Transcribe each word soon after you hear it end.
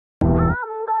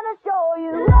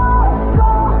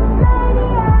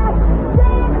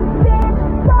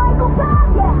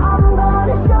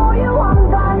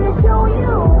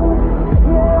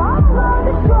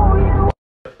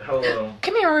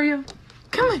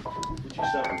on. Would you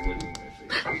stop licking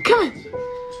my face? Come on.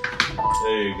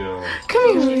 There you go.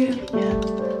 Come here.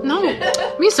 No,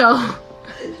 Miso.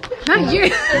 Not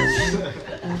you.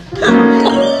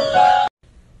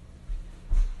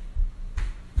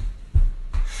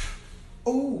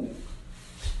 Oh.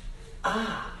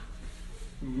 Ah.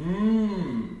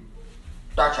 Mmm.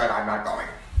 That's right, I'm not going.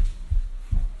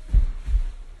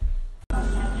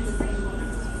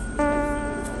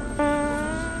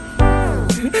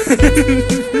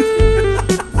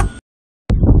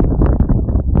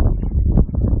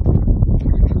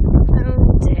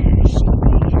 Oh dear,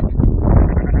 sheepy.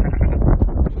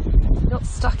 Got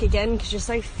stuck again because you're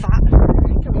so fat.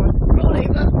 Come on, roll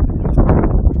over.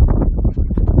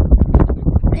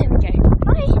 There we go.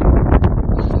 Bye.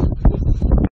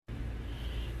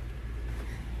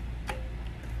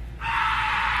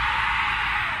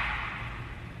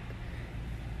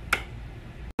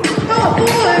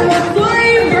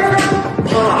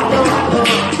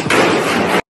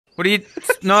 What do you...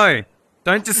 No.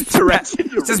 Don't just...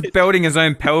 He's just belting his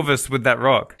own pelvis with that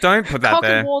rock. Don't put that Cock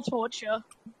there. and ball torture.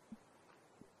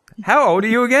 How old are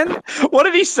you again? What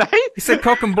did he say? He said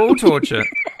cock and ball torture.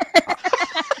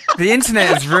 The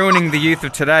internet is ruining the youth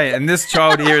of today, and this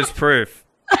child here is proof.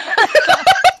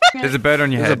 There's a bird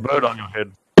on your head. There's a bird on your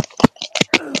head.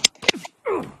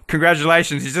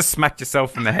 Congratulations, you just smacked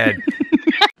yourself in the head.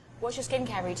 What's your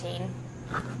skincare routine?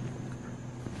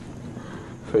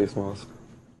 Face mask.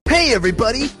 Hey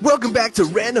everybody! Welcome back to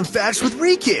Random Facts with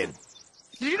Rikin!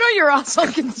 Did you know your asshole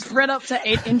can spread up to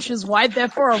 8 inches wide,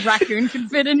 therefore a raccoon can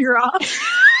fit in your ass?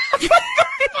 I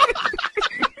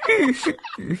can fit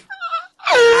a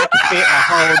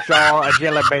whole jar of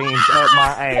jelly beans up my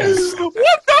ass. What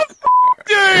the f***,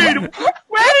 dude?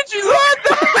 Where did you learn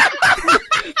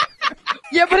that?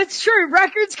 Yeah, but it's true.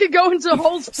 Raccoons can go into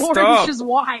holes 4 inches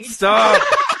wide. Stop!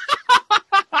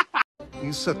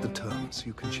 You set the terms,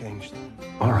 you can change them.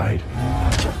 Alright.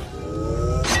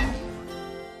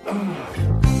 On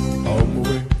my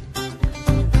way,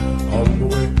 on my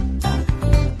way,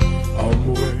 on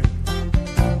my way,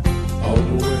 on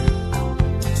my way.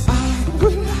 I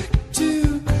would like to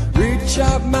reach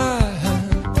out my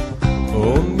hand,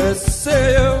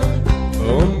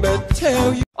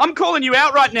 tell you. I'm calling you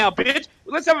out right now, bitch.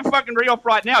 Let's have a fucking re-off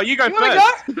right now. You go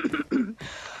first. Go?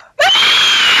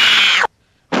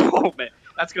 Oh, man.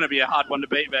 That's going to be a hard one to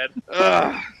beat, man.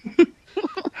 Ugh.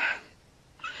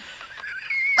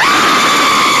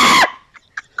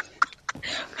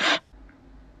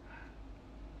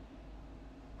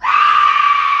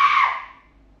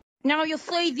 Now, you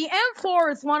see, the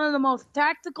M4 is one of the most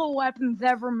tactical weapons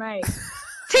ever made.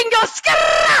 Tingo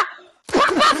skra!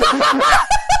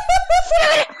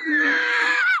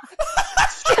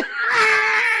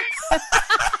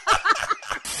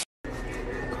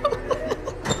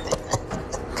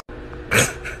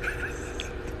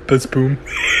 That's boom.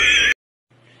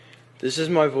 This is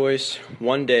my voice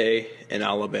one day in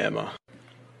Alabama.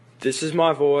 This is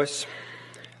my voice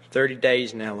 30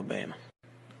 days in Alabama.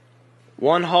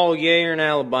 One whole year in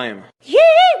Alabama. Yee!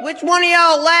 Which one of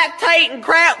y'all lactating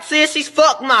crap sissies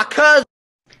fuck my cousin?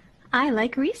 I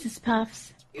like Reese's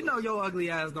Puffs. You know your ugly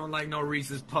ass don't like no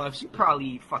Reese's Puffs. You probably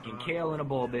eat fucking kale and a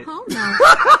ball bit. Oh no.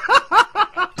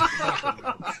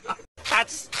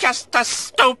 That's just a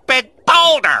stupid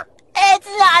boulder! It's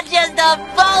not just a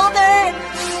boulder!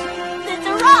 It's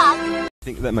a rock!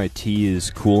 Think that my tea is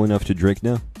cool enough to drink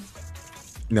now?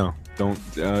 No, don't.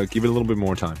 Give it a little bit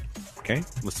more time. Okay?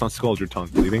 Let's not scald your tongue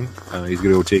bleeding. He's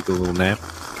gonna go take a little nap,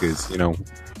 because, you know...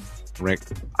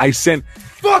 I sent...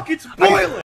 Fuck, it's boiling!